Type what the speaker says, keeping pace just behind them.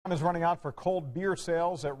Is running out for cold beer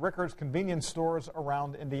sales at Rickers convenience stores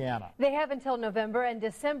around Indiana. They have until November and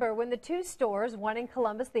December when the two stores, one in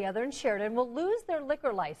Columbus, the other in Sheridan, will lose their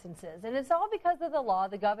liquor licenses. And it's all because of the law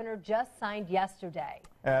the governor just signed yesterday.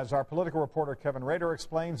 As our political reporter Kevin Rader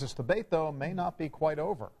explains, this debate, though, may not be quite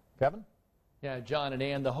over. Kevin? Yeah, John and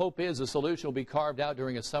Ann, the hope is a solution will be carved out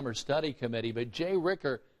during a summer study committee, but Jay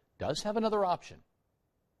Ricker does have another option.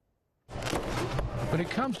 When it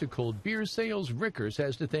comes to cold beer sales, Rickers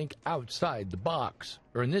has to think outside the box,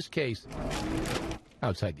 or in this case,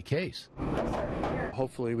 outside the case.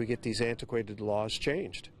 Hopefully we get these antiquated laws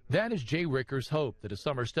changed. That is Jay Rickers' hope that a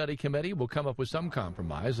summer study committee will come up with some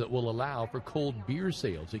compromise that will allow for cold beer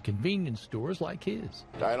sales at convenience stores like his.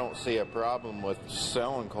 I don't see a problem with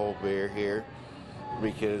selling cold beer here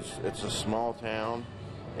because it's a small town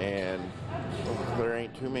and there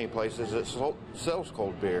ain't too many places that sells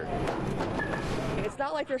cold beer. It's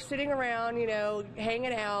not like they're sitting around,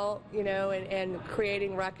 hanging out, and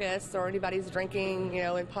creating ruckus or anybody's drinking,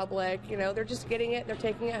 in public. They're just getting it and they're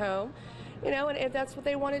taking it home. And if that's what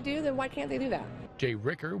they want to do, then why can't they do that? Jay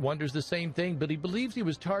Ricker wonders the same thing, but he believes he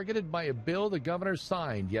was targeted by a bill the governor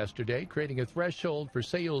signed yesterday, creating a threshold for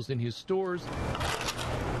sales in his stores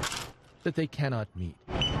that they cannot meet.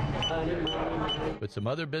 But some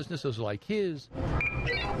other businesses like his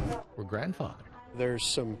were grandfathered. There's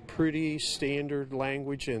some pretty standard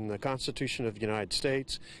language in the Constitution of the United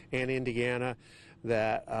States and Indiana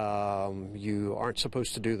that you aren't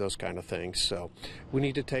supposed to do those kind of things. So we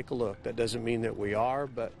need to take a look. That doesn't mean that we are,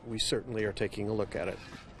 but we certainly are taking a look at it.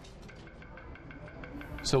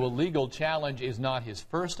 So a legal challenge is not his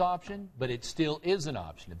first option, but it still is an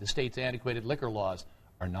option if the state's antiquated liquor laws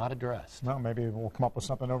are not addressed. Well, maybe we'll come up with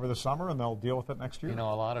something over the summer and they'll deal with it next year. A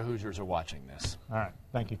lot of Hoosiers are watching this. All right.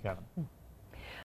 Thank you, Kevin.